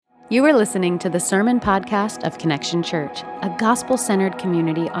You are listening to the Sermon Podcast of Connection Church, a gospel-centered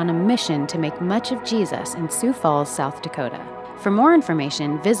community on a mission to make much of Jesus in Sioux Falls, South Dakota. For more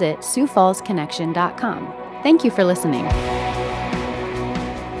information, visit SiouxFallsConnection.com. Thank you for listening.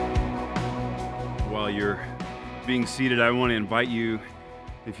 While you're being seated, I want to invite you,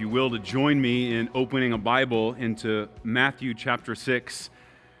 if you will, to join me in opening a Bible into Matthew chapter 6.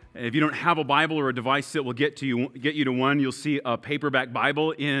 If you don't have a Bible or a device that will get you to one, you'll see a paperback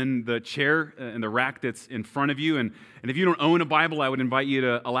Bible in the chair, in the rack that's in front of you. And if you don't own a Bible, I would invite you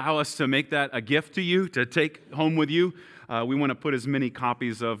to allow us to make that a gift to you, to take home with you. We want to put as many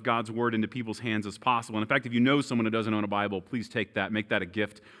copies of God's Word into people's hands as possible. And in fact, if you know someone who doesn't own a Bible, please take that, make that a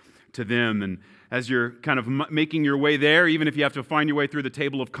gift to them. And as you're kind of making your way there, even if you have to find your way through the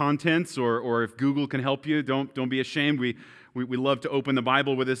table of contents, or if Google can help you, don't be ashamed. We love to open the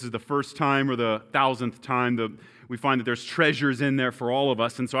Bible whether this is the first time or the 1,000th time. We find that there's treasures in there for all of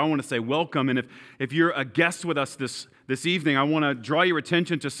us. And so I want to say welcome. And if you're a guest with us this evening, I want to draw your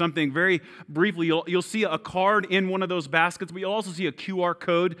attention to something very briefly. You'll see a card in one of those baskets, but you'll also see a QR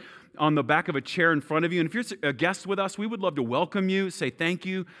code on the back of a chair in front of you. And if you're a guest with us, we would love to welcome you, say thank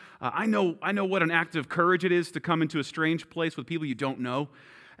you. I know what an act of courage it is to come into a strange place with people you don't know.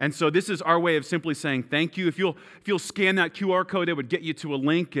 And so this is our way of simply saying thank you. If you'll scan that QR code, it would get you to a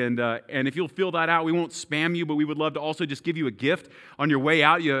link. And if you'll fill that out, we won't spam you, but we would love to also just give you a gift on your way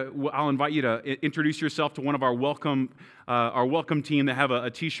out. I'll invite you to introduce yourself to one of our welcome team. They have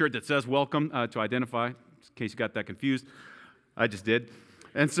a T-shirt that says welcome to identify, in case you got that confused. I just did.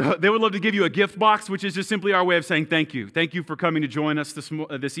 And so they would love to give you a gift box, which is just simply our way of saying thank you. Thank you for coming to join us this evening.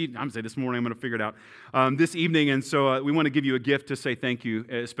 I'm going to say this morning, I'm going to figure it out. This evening, and so we want to give you a gift to say thank you,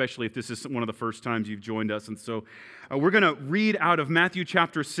 especially if this is one of the first times you've joined us. And so we're going to read out of Matthew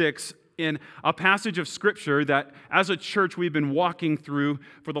chapter 6 in a passage of Scripture that as a church we've been walking through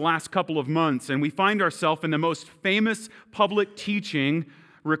for the last couple of months. And we find ourselves in the most famous public teaching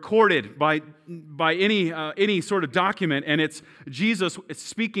recorded by any sort of document, and it's Jesus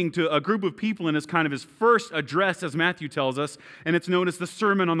speaking to a group of people in his first address, as Matthew tells us, and it's known as the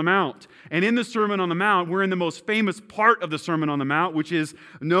Sermon on the Mount. And in the Sermon on the Mount, we're in the most famous part of the Sermon on the Mount, which is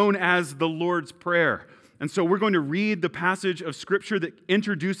known as the Lord's Prayer. And so we're going to read the passage of Scripture that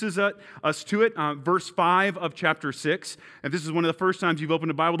introduces us to it, verse 5 of chapter 6. If this is one of the first times you've opened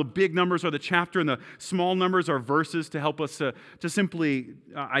a Bible, the big numbers are the chapter and the small numbers are verses to help us to simply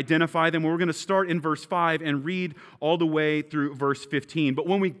identify them. We're going to start in verse 5 and read all the way through verse 15. But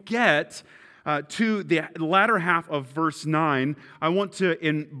when we get to the latter half of verse 9, I want to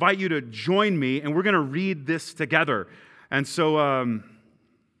invite you to join me, and we're going to read this together. And so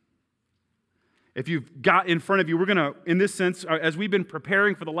if you've got in front of you, we're going to, in this sense, as we've been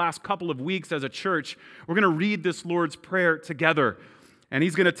preparing for the last couple of weeks as a church, we're going to read this Lord's Prayer together. And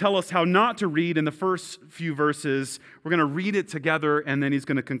he's going to tell us how not to read in the first few verses. We're going to read it together, and then he's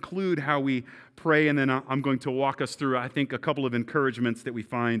going to conclude how we pray, and then I'm going to walk us through, I think, a couple of encouragements that we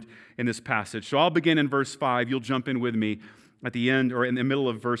find in this passage. So I'll begin in verse 5. You'll jump in with me at the end or in the middle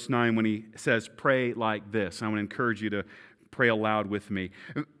of verse 9 when he says, pray like this. I want to encourage you to pray aloud with me.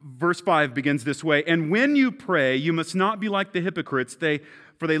 Verse 5 begins this way, and when you pray, you must not be like the hypocrites,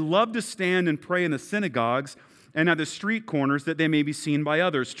 for they love to stand and pray in the synagogues and at the street corners that they may be seen by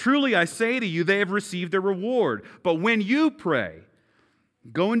others. Truly, I say to you, they have received their reward. But when you pray,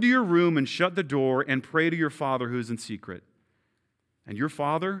 go into your room and shut the door and pray to your Father who is in secret. And your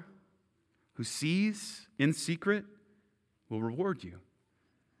Father who sees in secret will reward you.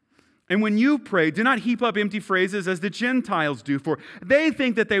 And when you pray, do not heap up empty phrases as the Gentiles do, for they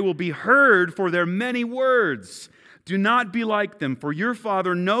think that they will be heard for their many words. Do not be like them, for your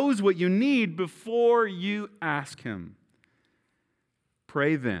Father knows what you need before you ask Him.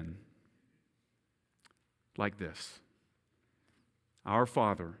 Pray then like this. Our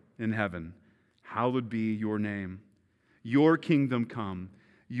Father in heaven, hallowed be your name. Your kingdom come,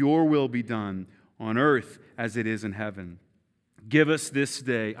 your will be done on earth as it is in heaven. Give us this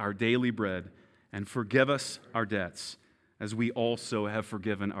day our daily bread, and forgive us our debts, as we also have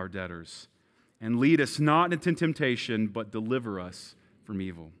forgiven our debtors. And lead us not into temptation, but deliver us from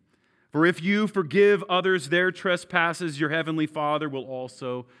evil. For if you forgive others their trespasses, your heavenly Father will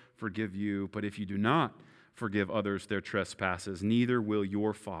also forgive you. But if you do not forgive others their trespasses, neither will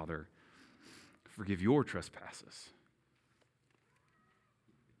your Father forgive your trespasses.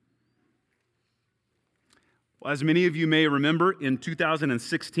 Well, as many of you may remember, in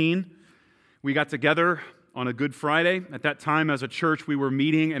 2016, we got together on a Good Friday. At that time, as a church, we were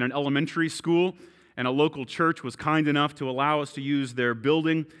meeting in an elementary school, and a local church was kind enough to allow us to use their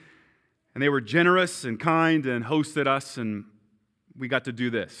building. And they were generous and kind and hosted us, and we got to do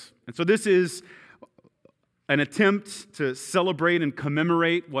this. And so this is an attempt to celebrate and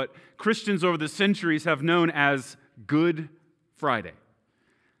commemorate what Christians over the centuries have known as Good Friday.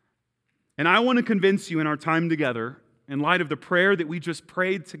 And I want to convince you in our time together, in light of the prayer that we just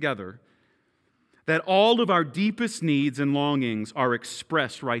prayed together, that all of our deepest needs and longings are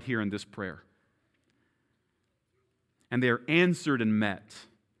expressed right here in this prayer. And they are answered and met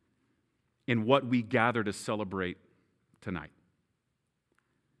in what we gather to celebrate tonight.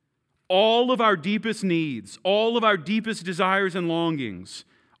 All of our deepest needs, all of our deepest desires and longings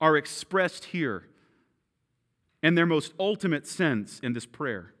are expressed here in their most ultimate sense in this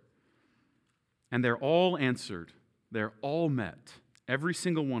prayer. And they're all answered. They're all met, every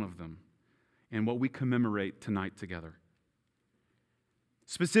single one of them, in what we commemorate tonight together.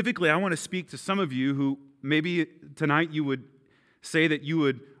 Specifically, I want to speak to some of you who maybe tonight you would say that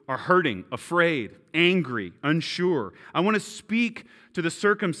you are hurting, afraid, angry, unsure. I want to speak to the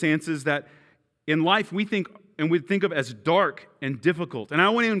circumstances that in life we think of as dark and difficult. And I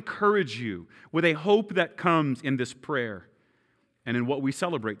want to encourage you with a hope that comes in this prayer and in what we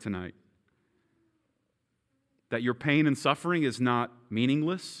celebrate tonight. That your pain and suffering is not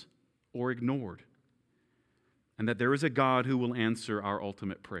meaningless or ignored. And that there is a God who will answer our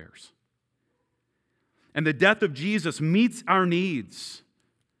ultimate prayers. And the death of Jesus meets our needs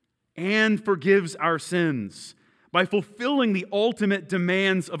and forgives our sins by fulfilling the ultimate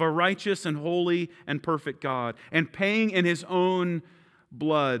demands of a righteous and holy and perfect God and paying in His own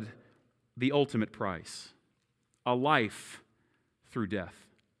blood the ultimate price, a life through death.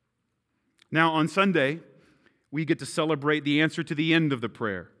 Now, on Sunday, we get to celebrate the answer to the end of the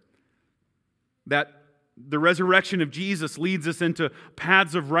prayer. That the resurrection of Jesus leads us into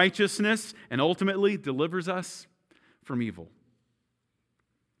paths of righteousness and ultimately delivers us from evil.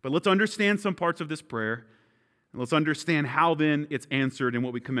 But let's understand some parts of this prayer, and let's understand how then it's answered in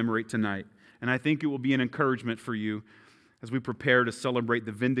what we commemorate tonight. And I think it will be an encouragement for you as we prepare to celebrate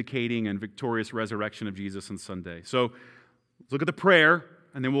the vindicating and victorious resurrection of Jesus on Sunday. So let's look at the prayer,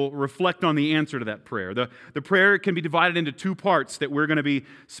 and then we'll reflect on the answer to that prayer. The prayer can be divided into two parts that we're going to be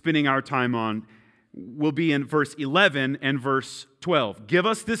spending our time on. Will be in verse 11 and verse 12. Give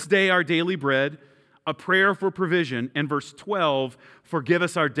us this day our daily bread, a prayer for provision, and verse 12, forgive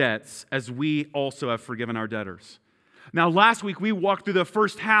us our debts as we also have forgiven our debtors. Now, last week we walked through the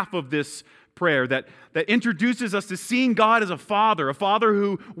first half of this prayer that introduces us to seeing God as a father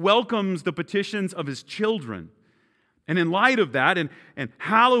who welcomes the petitions of His children. And in light of that, and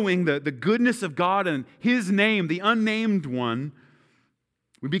hallowing the goodness of God and His name, the unnamed one,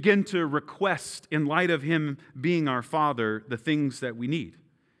 we begin to request, in light of Him being our Father, the things that we need.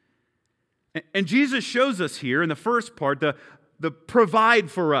 And Jesus shows us here in the first part, the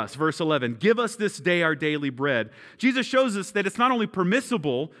provide for us, verse 11. Give us this day our daily bread. Jesus shows us that it's not only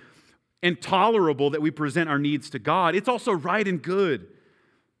permissible and tolerable that we present our needs to God, it's also right and good.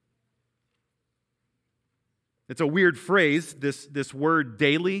 It's a weird phrase. This word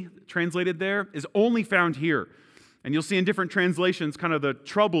daily, translated there, is only found here. And you'll see in different translations kind of the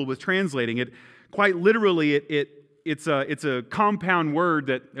trouble with translating it. Quite literally, it's a compound word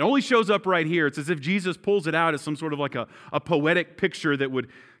that it only shows up right here. It's as if Jesus pulls it out as some sort of like a poetic picture that would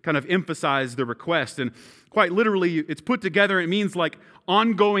kind of emphasize the request. And quite literally, it's put together. It means like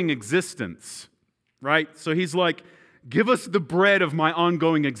ongoing existence, right? So He's like, give us the bread of my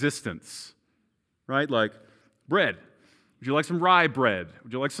ongoing existence, right? Like, bread. Would you like some rye bread?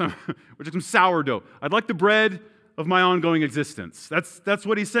 Would you like some sourdough? I'd like the bread of my ongoing existence. That's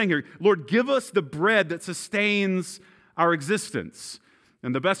what He's saying here. Lord, give us the bread that sustains our existence.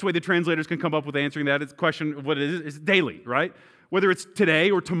 And the best way the translators can come up with answering that is the question of what it is daily, right? Whether it's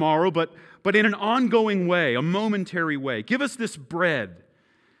today or tomorrow, but in an ongoing way, a momentary way. Give us this bread.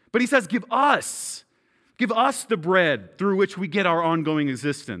 But He says, give us the bread through which we get our ongoing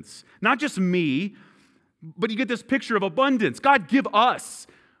existence. Not just me, but you get this picture of abundance. God, give us.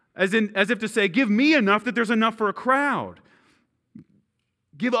 As if to say, give me enough that there's enough for a crowd.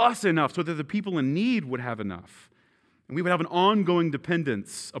 Give us enough so that the people in need would have enough. And we would have an ongoing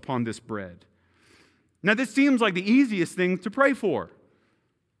dependence upon this bread. Now, this seems like the easiest thing to pray for.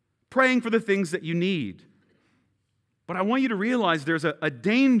 Praying for the things that you need. But I want you to realize there's a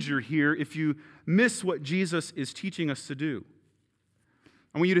danger here if you miss what Jesus is teaching us to do.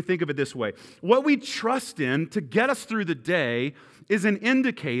 I want you to think of it this way. What we trust in to get us through the day is an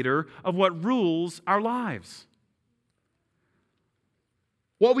indicator of what rules our lives.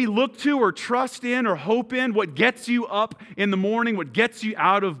 What we look to or trust in or hope in, what gets you up in the morning, what gets you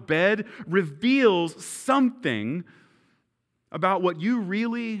out of bed, reveals something about what you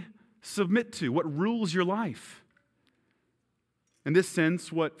really submit to, what rules your life. In this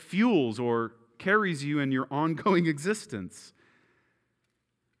sense, what fuels or carries you in your ongoing existence.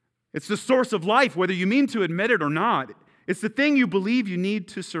 It's the source of life, whether you mean to admit it or not. It's the thing you believe you need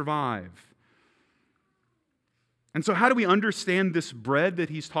to survive. And so how do we understand this bread that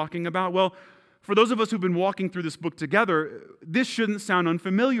he's talking about? Well, for those of us who've been walking through this book together, this shouldn't sound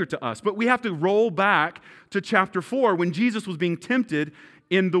unfamiliar to us. But we have to roll back to chapter 4 when Jesus was being tempted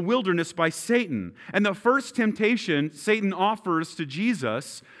in the wilderness by Satan. And the first temptation Satan offers to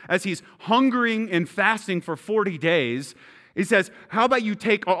Jesus as he's hungering and fasting for 40 days, he says, how about you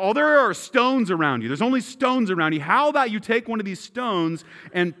take, there are stones around you. There's only stones around you. How about you take one of these stones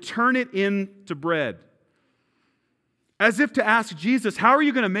and turn it into bread? As if to ask Jesus, how are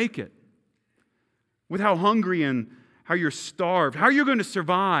you going to make it? With how hungry and how you're starved. How are you going to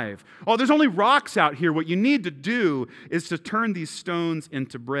survive? Oh, there's only rocks out here. What you need to do is to turn these stones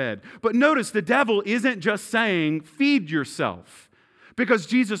into bread. But notice the devil isn't just saying, feed yourself. Because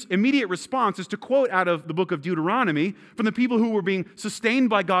Jesus' immediate response is to quote out of the book of Deuteronomy from the people who were being sustained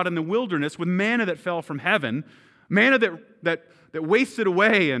by God in the wilderness with manna that fell from heaven, manna that wasted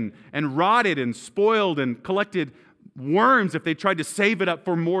away and rotted and spoiled and collected worms if they tried to save it up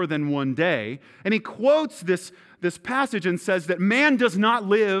for more than one day. And he quotes this passage and says that man does not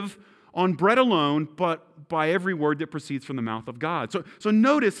live on bread alone, but by every word that proceeds from the mouth of God. So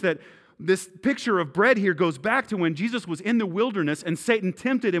notice that this picture of bread here goes back to when Jesus was in the wilderness and Satan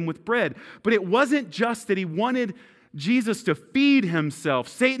tempted him with bread. But it wasn't just that he wanted Jesus to feed himself.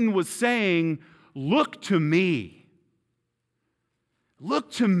 Satan was saying, look to me.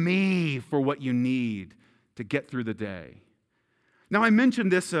 Look to me for what you need to get through the day. Now, I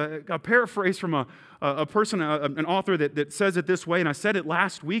mentioned this, a paraphrase from a person, an author that says it this way, and I said it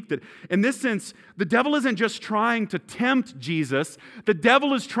last week, that in this sense, the devil isn't just trying to tempt Jesus, the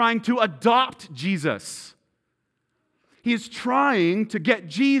devil is trying to adopt Jesus. He is trying to get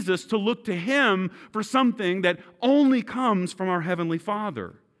Jesus to look to him for something that only comes from our Heavenly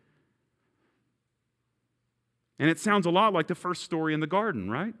Father. And it sounds a lot like the first story in the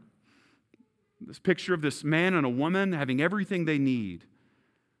garden, right? This picture of this man and a woman having everything they need,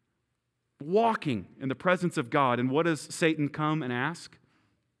 walking in the presence of God. And what does Satan come and ask?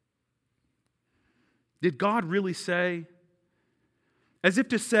 Did God really say? As if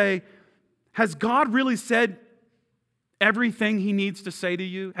to say, has God really said everything he needs to say to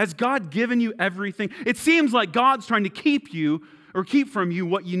you? Has God given you everything? It seems like God's trying to keep you or keep from you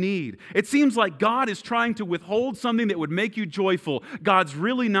what you need. It seems like God is trying to withhold something that would make you joyful. God's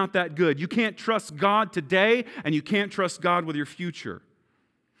really not that good. You can't trust God today, and you can't trust God with your future.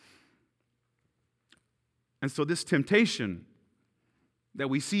 And so this temptation that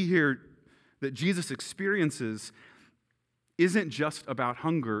we see here that Jesus experiences isn't just about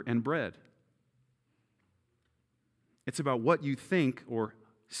hunger and bread. It's about what you think or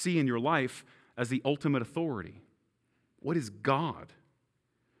see in your life as the ultimate authority. What is God?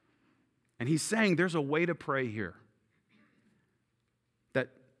 And he's saying there's a way to pray here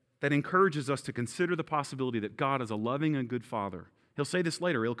that encourages us to consider the possibility that God is a loving and good father. He'll say this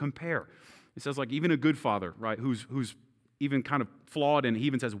later. He'll compare. He says, like, even a good father, right, who's even kind of flawed, and he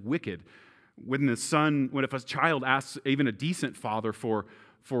even says wicked. If a child asks even a decent father for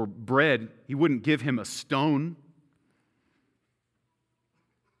bread, he wouldn't give him a stone.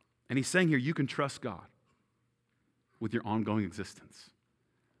 And he's saying here, you can trust God with your ongoing existence.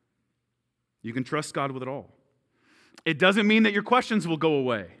 You can trust God with it all. It doesn't mean that your questions will go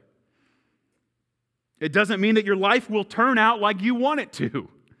away. It doesn't mean that your life will turn out like you want it to.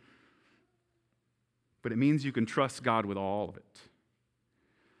 But it means you can trust God with all of it.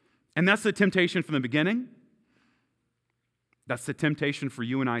 And that's the temptation from the beginning. That's the temptation for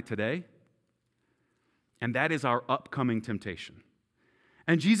you and I today. And that is our upcoming temptation.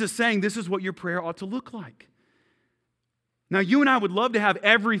 And Jesus is saying this is what your prayer ought to look like. Now, you and I would love to have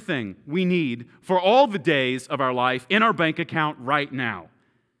everything we need for all the days of our life in our bank account right now.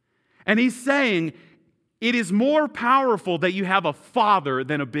 And he's saying it is more powerful that you have a father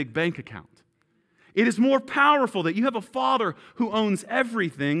than a big bank account. It is more powerful that you have a father who owns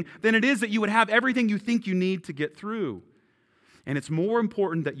everything than it is that you would have everything you think you need to get through. And it's more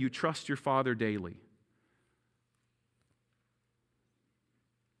important that you trust your father daily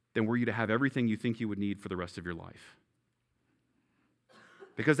than were you to have everything you think you would need for the rest of your life.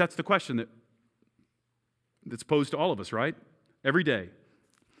 Because that's the question that's posed to all of us, right? Every day.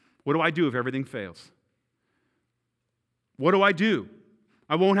 What do I do if everything fails? What do I do?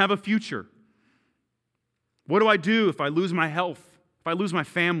 I won't have a future. What do I do if I lose my health? If I lose my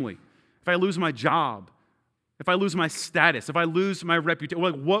family? If I lose my job? If I lose my status? If I lose my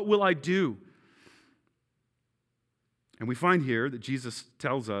reputation? What will I do? And we find here that Jesus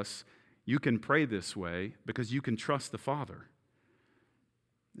tells us you can pray this way because you can trust the Father.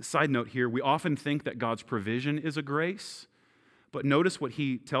 Side note here, we often think that God's provision is a grace, but notice what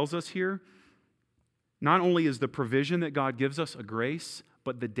he tells us here. Not only is the provision that God gives us a grace,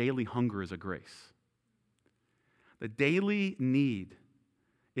 but the daily hunger is a grace. The daily need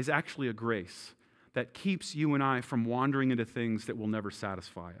is actually a grace that keeps you and I from wandering into things that will never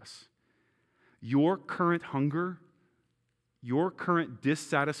satisfy us. Your current hunger, your current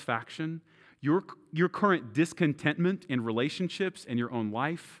dissatisfaction, your current discontentment in relationships and your own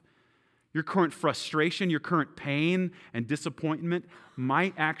life, your current frustration, your current pain and disappointment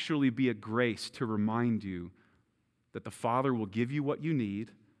might actually be a grace to remind you that the Father will give you what you need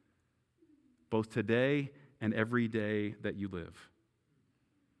both today and every day that you live.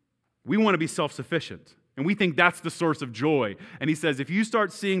 We want to be self-sufficient, and we think that's the source of joy. And he says, if you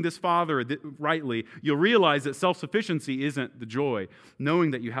start seeing this Father rightly, you'll realize that self-sufficiency isn't the joy.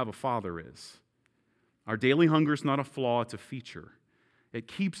 Knowing that you have a Father is. Our daily hunger is not a flaw, it's a feature. It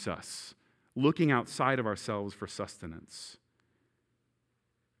keeps us looking outside of ourselves for sustenance.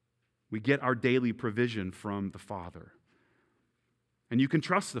 We get our daily provision from the Father. And you can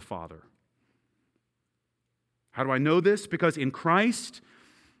trust the Father. How do I know this? Because in Christ,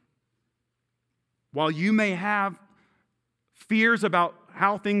 while you may have fears about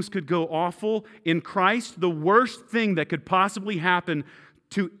how things could go awful, in Christ, the worst thing that could possibly happen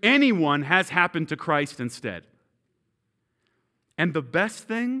to anyone has happened to Christ instead. And the best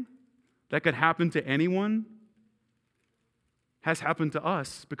thing that could happen to anyone has happened to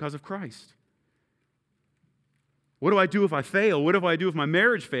us because of Christ. What do I do if I fail? What do I do if my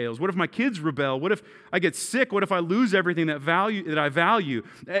marriage fails? What if my kids rebel? What if I get sick? What if I lose everything that I value?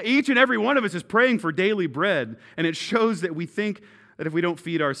 Each and every one of us is praying for daily bread, and it shows that we think that if we don't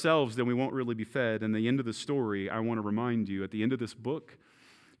feed ourselves, then we won't really be fed. And the end of the story, I want to remind you, at the end of this book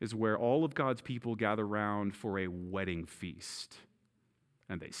is where all of God's people gather round for a wedding feast,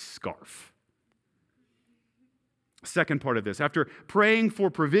 and they scarf. Second part of this, after praying for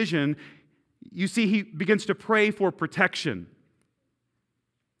provision, you see, he begins to pray for protection.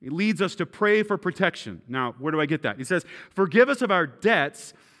 He leads us to pray for protection. Now, where do I get that? He says, forgive us of our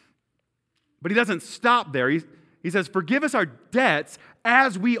debts, but he doesn't stop there. He says, forgive us our debts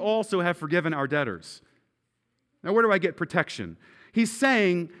as we also have forgiven our debtors. Now, where do I get protection? He's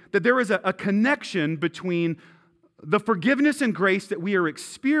saying that there is a connection between the forgiveness and grace that we are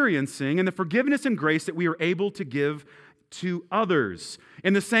experiencing and the forgiveness and grace that we are able to give to others.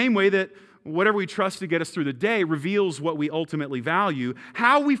 In the same way that whatever we trust to get us through the day reveals what we ultimately value,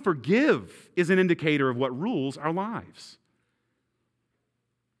 how we forgive is an indicator of what rules our lives.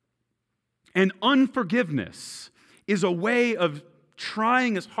 And unforgiveness is a way of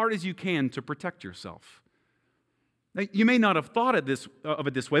trying as hard as you can to protect yourself. Now, you may not have thought of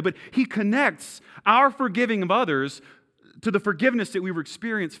it this way, but he connects our forgiving of others to the forgiveness that we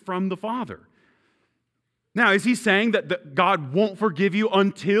experience from the Father. Now, is he saying that God won't forgive you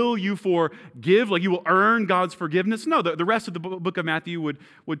until you forgive, like you will earn God's forgiveness? No, the rest of the book of Matthew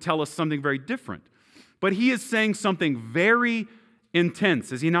would tell us something very different. But he is saying something very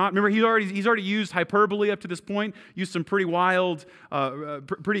intense, is he not? Remember, he's already used hyperbole up to this point, used some pretty wild,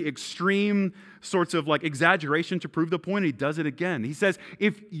 pretty extreme sorts of like exaggeration to prove the point. He does it again. He says,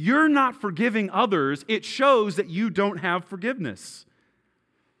 if you're not forgiving others, it shows that you don't have forgiveness.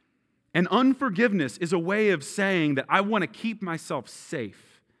 And unforgiveness is a way of saying that I want to keep myself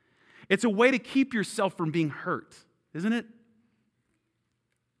safe. It's a way to keep yourself from being hurt, isn't it?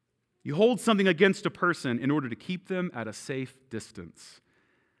 You hold something against a person in order to keep them at a safe distance.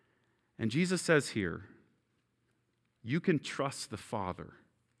 And Jesus says here, you can trust the Father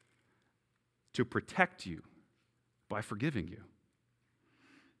to protect you by forgiving you.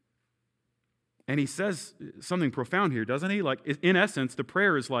 And he says something profound here, doesn't he? Like, in essence, the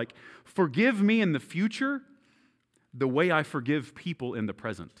prayer is like, forgive me in the future the way I forgive people in the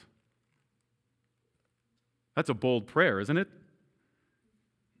present. That's a bold prayer, isn't it?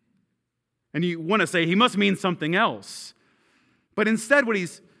 And you want to say he must mean something else. But instead, what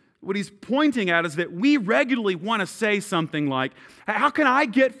he's pointing at is that we regularly want to say something like, how can I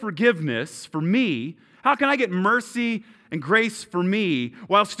get forgiveness for me? How can I get mercy and grace for me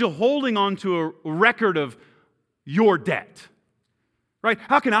while still holding on to a record of your debt? Right?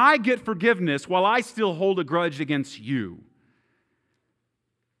 How can I get forgiveness while I still hold a grudge against you?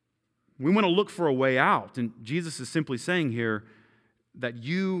 We want to look for a way out. And Jesus is simply saying here that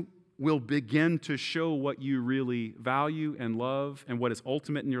you will begin to show what you really value and love and what is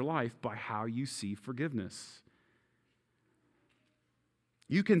ultimate in your life by how you see forgiveness.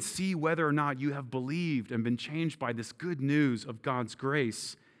 You can see whether or not you have believed and been changed by this good news of God's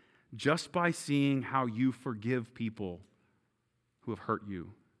grace just by seeing how you forgive people who have hurt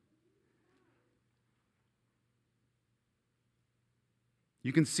you.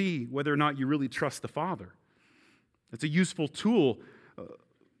 You can see whether or not you really trust the Father. It's a useful tool,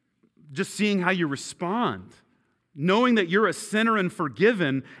 just seeing how you respond, knowing that you're a sinner and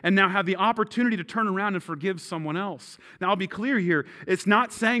forgiven, and now have the opportunity to turn around and forgive someone else. Now, I'll be clear here. It's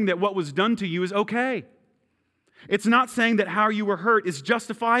not saying that what was done to you is okay. It's not saying that how you were hurt is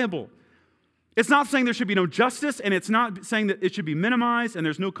justifiable. It's not saying there should be no justice, and it's not saying that it should be minimized and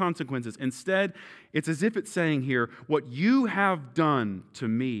there's no consequences. Instead, it's as if it's saying here, what you have done to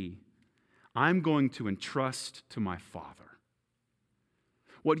me, I'm going to entrust to my Father.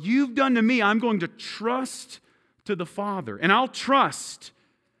 What you've done to me, I'm going to trust to the Father. And I'll trust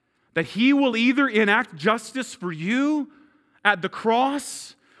that He will either enact justice for you at the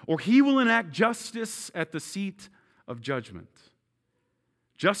cross, or He will enact justice at the seat of judgment.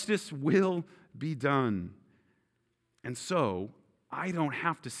 Justice will be done. And so, I don't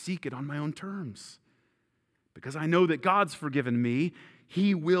have to seek it on my own terms. Because I know that God's forgiven me,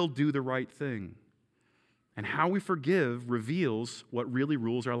 He will do the right thing. And how we forgive reveals what really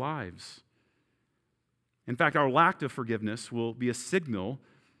rules our lives. In fact, our lack of forgiveness will be a signal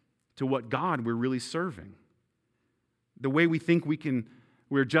to what God we're really serving. The way we think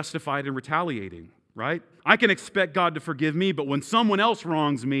we're justified in retaliating, right? I can expect God to forgive me, but when someone else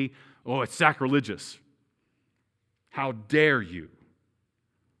wrongs me, oh, it's sacrilegious. How dare you?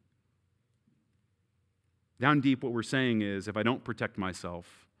 Down deep, what we're saying is, if I don't protect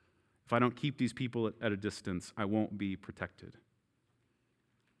myself, if I don't keep these people at a distance, I won't be protected.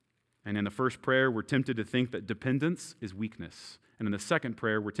 And in the first prayer, we're tempted to think that dependence is weakness. And in the second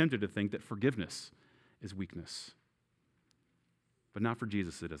prayer, we're tempted to think that forgiveness is weakness. But not for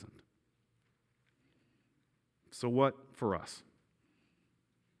Jesus, it isn't. So what for us?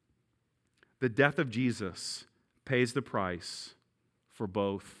 The death of Jesus pays the price for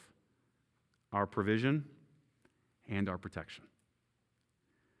both our provision and our protection.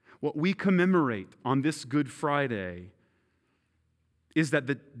 What we commemorate on this Good Friday is that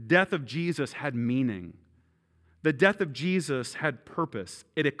the death of Jesus had meaning. The death of Jesus had purpose.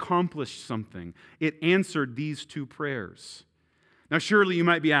 It accomplished something. It answered these two prayers. Now, surely you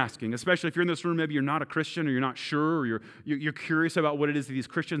might be asking, especially if you're in this room, maybe you're not a Christian or you're not sure, or you're curious about what it is that these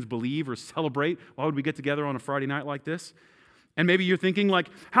Christians believe or celebrate. Why would we get together on a Friday night like this? And maybe you're thinking, like,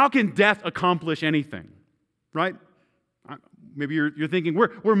 how can death accomplish anything? Right? Maybe you're thinking,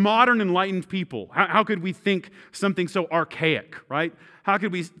 we're modern, enlightened people. How could we think something so archaic, right? How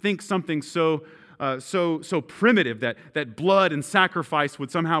could we think something so primitive that blood and sacrifice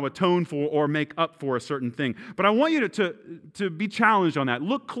would somehow atone for or make up for a certain thing? But I want you to be challenged on that.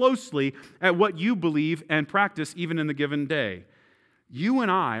 Look closely at what you believe and practice even in the given day. You and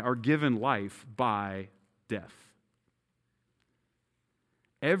I are given life by death.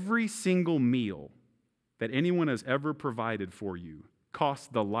 Every single meal that anyone has ever provided for you costs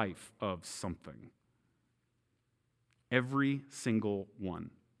the life of something. Every single one.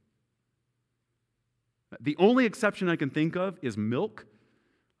 The only exception I can think of is milk.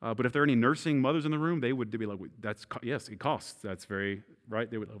 But if there are any nursing mothers in the room, they would be like, yes, it costs. That's very, right?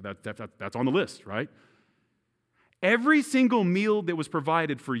 They would, that's on the list, right? Every single meal that was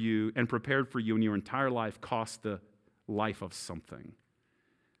provided for you and prepared for you in your entire life cost the life of something.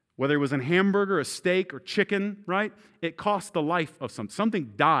 Whether it was a hamburger, a steak, or chicken, right? It cost the life of something.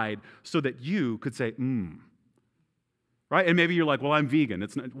 Something died so that you could say, right? And maybe you're like, well, I'm vegan.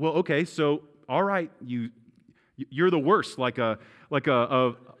 It's not, well, okay, so all right, you're the worst. Like a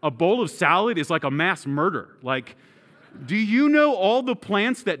bowl of salad is like a mass murder. Like, do you know all the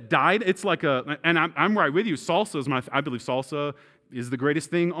plants that died? It's like and I'm right with you. Salsa is I believe salsa is the greatest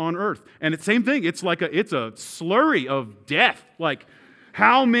thing on earth. And it's the same thing. It's a slurry of death. Like,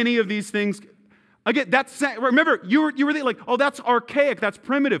 how many of these things? Again, remember, you were thinking like, oh, that's archaic, that's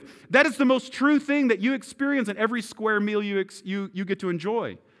primitive. That is the most true thing that you experience in every square meal you get to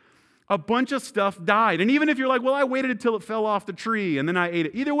enjoy. A bunch of stuff died. And even if you're like, well, I waited until it fell off the tree and then I ate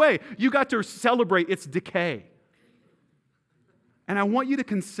it. Either way, you got to celebrate its decay. And I want you to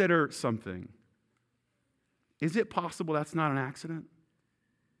consider something. Is it possible that's not an accident?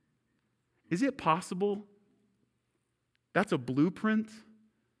 Is it possible that's a blueprint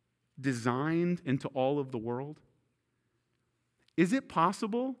designed into all of the world? Is it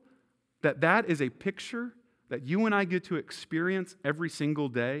possible that is a picture that you and I get to experience every single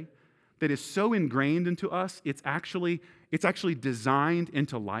day that is so ingrained into us, it's actually designed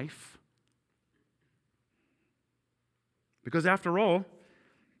into life? Because after all,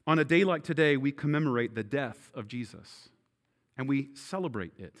 On a day like today, we commemorate the death of Jesus, and we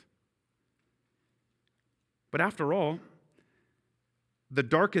celebrate it. But after all, the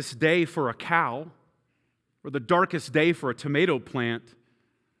darkest day for a cow or the darkest day for a tomato plant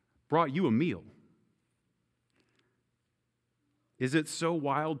brought you a meal. Is it so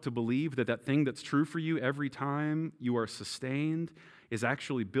wild to believe that that thing that's true for you every time you are sustained is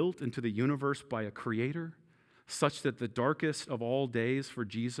actually built into the universe by a creator, such that the darkest of all days for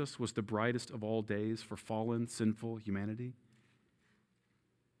Jesus was the brightest of all days for fallen, sinful humanity?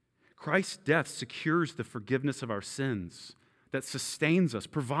 Christ's death secures the forgiveness of our sins, that sustains us,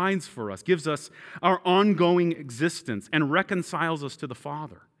 provides for us, gives us our ongoing existence, and reconciles us to the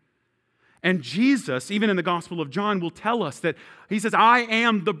Father. And Jesus, even in the Gospel of John, will tell us that he says, I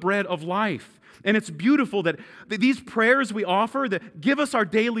am the bread of life. And it's beautiful that these prayers we offer that give us our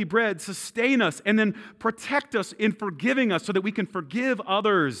daily bread, sustain us, and then protect us in forgiving us so that we can forgive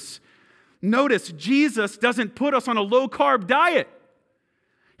others. Notice, Jesus doesn't put us on a low-carb diet.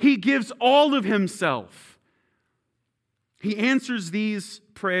 He gives all of himself. He answers these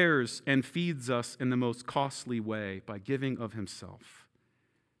prayers and feeds us in the most costly way by giving of himself.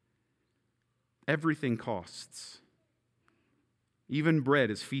 Everything costs. Even bread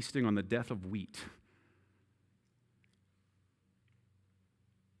is feasting on the death of wheat.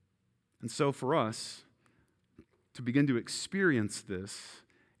 And so for us, to begin to experience this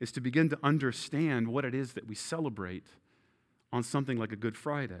is to begin to understand what it is that we celebrate on something like a Good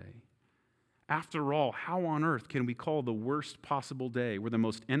Friday. After all, how on earth can we call the worst possible day where the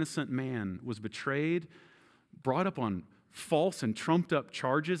most innocent man was betrayed, brought up on false and trumped up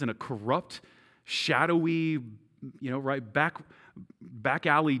charges in a corrupt, shadowy, back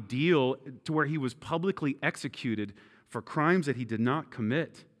alley deal to where he was publicly executed for crimes that he did not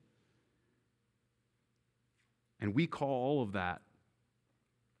commit? And we call all of that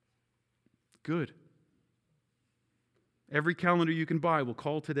good. Every calendar you can buy will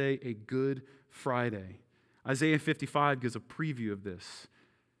call today a Good Friday. Isaiah 55 gives a preview of this.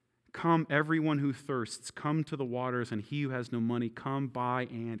 Come, everyone who thirsts, come to the waters, and he who has no money, come buy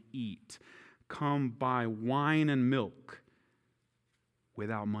and eat. Come buy wine and milk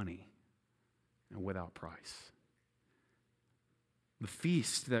without money and without price. The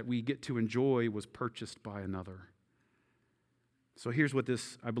feast that we get to enjoy was purchased by another. So here's what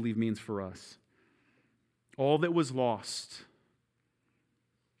this, I believe, means for us. All that was lost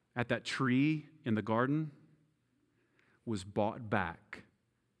at that tree in the garden was bought back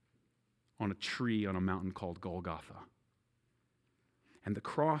on a tree on a mountain called Golgotha. And the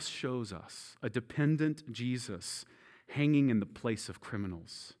cross shows us a dependent Jesus hanging in the place of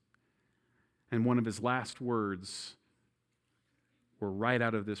criminals. And one of his last words were right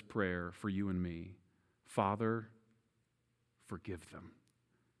out of this prayer for you and me. Father, forgive them.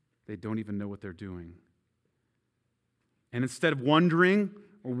 They don't even know what they're doing. And instead of wondering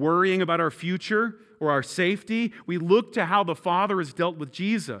or worrying about our future or our safety, we look to how the Father has dealt with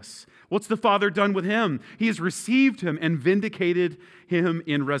Jesus. What's the Father done with him? He has received him and vindicated him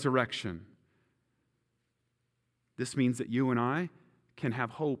in resurrection. This means that you and I can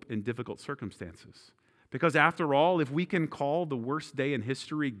have hope in difficult circumstances. Because after all, if we can call the worst day in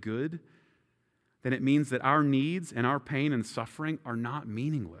history good, then it means that our needs and our pain and suffering are not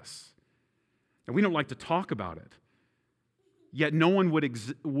meaningless. And we don't like to talk about it. Yet no one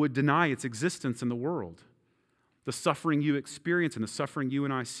would deny its existence in the world. The suffering you experience and the suffering you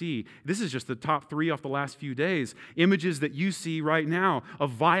and I see. This is just the top 3 off the last few days. Images that you see right now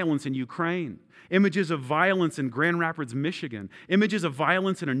of violence in Ukraine. Images of violence in Grand Rapids, Michigan. Images of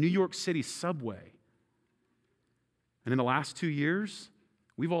violence in a New York City subway. And in the last 2 years,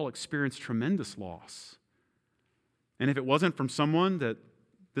 we've all experienced tremendous loss. And if it wasn't from someone that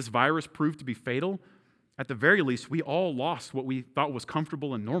this virus proved to be fatal, at the very least, we all lost what we thought was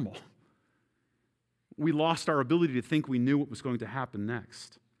comfortable and normal. We lost our ability to think we knew what was going to happen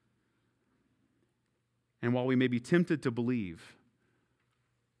next. And while we may be tempted to believe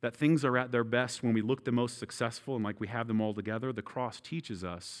that things are at their best when we look the most successful and like we have them all together, the cross teaches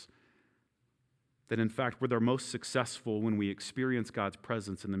us that in fact we're the most successful when we experience God's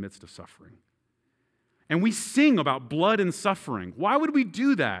presence in the midst of suffering. And we sing about blood and suffering. Why would we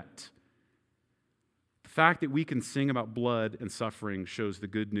do that? The fact that we can sing about blood and suffering shows the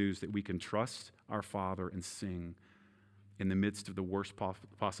good news that we can trust our Father and sing in the midst of the worst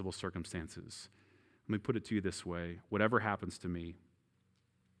possible circumstances. Let me put it to you this way. Whatever happens to me,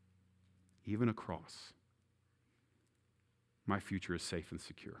 even a cross, my future is safe and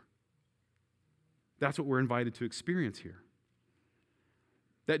secure. That's what we're invited to experience here.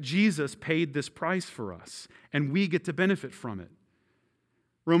 That Jesus paid this price for us, and we get to benefit from it.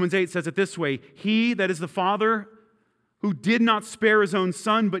 Romans 8 says it this way, He, that is the Father, who did not spare His own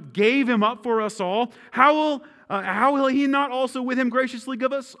Son, but gave Him up for us all, how will He not also with Him graciously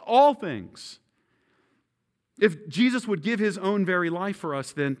give us all things? If Jesus would give His own very life for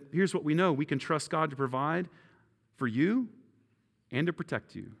us, then here's what we know. We can trust God to provide for you and to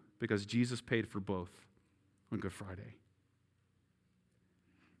protect you because Jesus paid for both on Good Friday.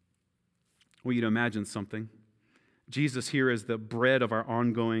 I want you to imagine something. Jesus here is the bread of our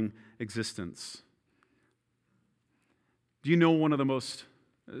ongoing existence. Do you know one of the most,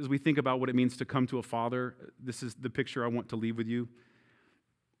 as we think about what it means to come to a father, this is the picture I want to leave with you.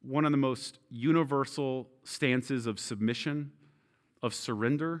 One of the most universal stances of submission, of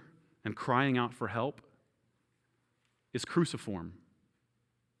surrender, and crying out for help is cruciform.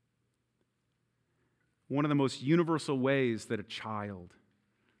 One of the most universal ways that a child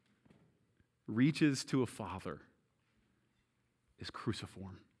reaches to a father is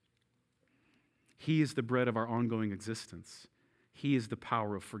cruciform. He is the bread of our ongoing existence. He is the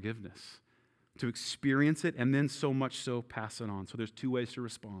power of forgiveness. To experience it and then so much so pass it on. So there's two ways to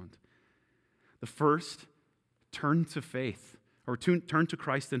respond. The first, turn to faith, or turn to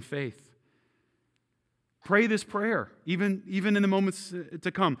Christ in faith. Pray this prayer, even in the moments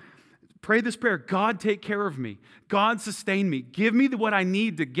to come. Pray this prayer, God, take care of me. God, sustain me. Give me what I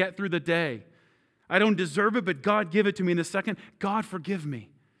need to get through the day. I don't deserve it, but God, give it to me in a second. God, forgive me.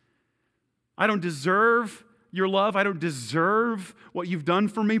 I don't deserve your love. I don't deserve what you've done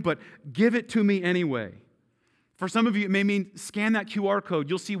for me, but give it to me anyway. For some of you, it may mean scan that QR code.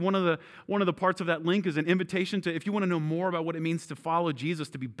 You'll see one of the parts of that link is an invitation to, if you want to know more about what it means to follow Jesus,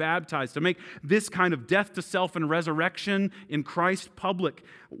 to be baptized, to make this kind of death to self and resurrection in Christ public.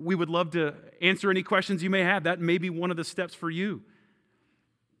 We would love to answer any questions you may have. That may be one of the steps for you.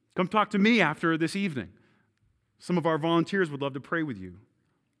 Come talk to me after this evening. Some of our volunteers would love to pray with you.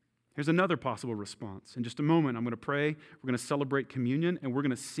 Here's another possible response. In just a moment, I'm going to pray, we're going to celebrate communion, and we're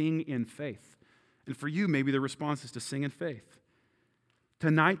going to sing in faith. And for you, maybe the response is to sing in faith.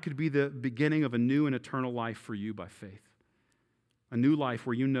 Tonight could be the beginning of a new and eternal life for you by faith. A new life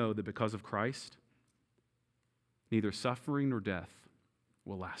where you know that because of Christ, neither suffering nor death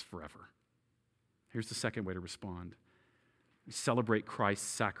will last forever. Here's the second way to respond. We celebrate Christ's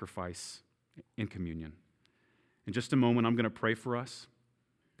sacrifice in communion. In just a moment, I'm going to pray for us,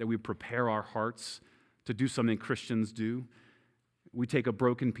 that we prepare our hearts to do something Christians do. We take a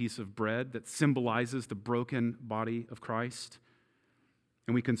broken piece of bread that symbolizes the broken body of Christ,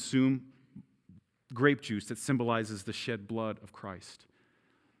 and we consume grape juice that symbolizes the shed blood of Christ.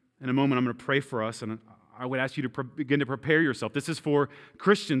 In a moment, I'm going to pray for us, and I would ask you to begin to prepare yourself. This is for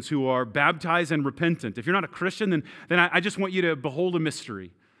Christians who are baptized and repentant. If you're not a Christian, then I just want you to behold a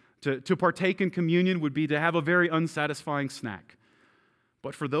mystery. To partake in communion would be to have a very unsatisfying snack.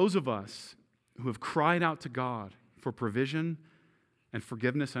 But for those of us who have cried out to God for provision and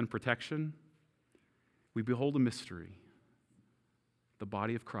forgiveness and protection, we behold a mystery. The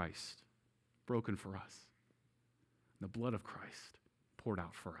body of Christ broken for us. The blood of Christ poured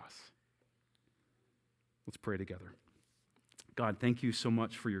out for us. Let's pray together. God, thank you so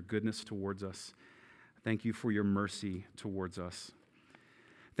much for your goodness towards us. Thank you for your mercy towards us.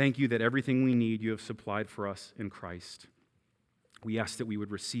 Thank you that everything we need you have supplied for us in Christ. We ask that we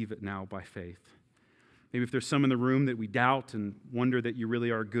would receive it now by faith. Maybe if there's some in the room that we doubt and wonder that you really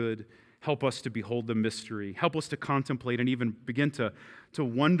are good, help us to behold the mystery. Help us to contemplate and even begin to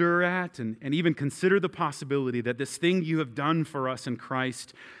wonder at and even consider the possibility that this thing you have done for us in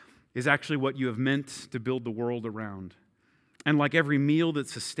Christ is actually what you have meant to build the world around. And like every meal that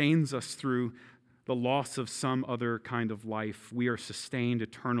sustains us through the loss of some other kind of life, we are sustained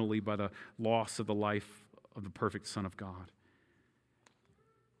eternally by the loss of the life of the perfect Son of God.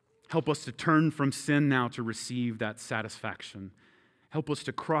 Help us to turn from sin now to receive that satisfaction. Help us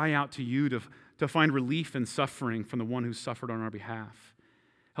to cry out to you to find relief in suffering from the one who suffered on our behalf.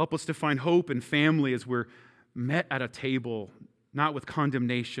 Help us to find hope in family as we're met at a table, not with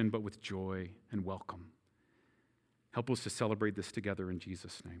condemnation, but with joy and welcome. Help us to celebrate this together in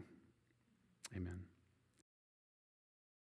Jesus' name. Amen.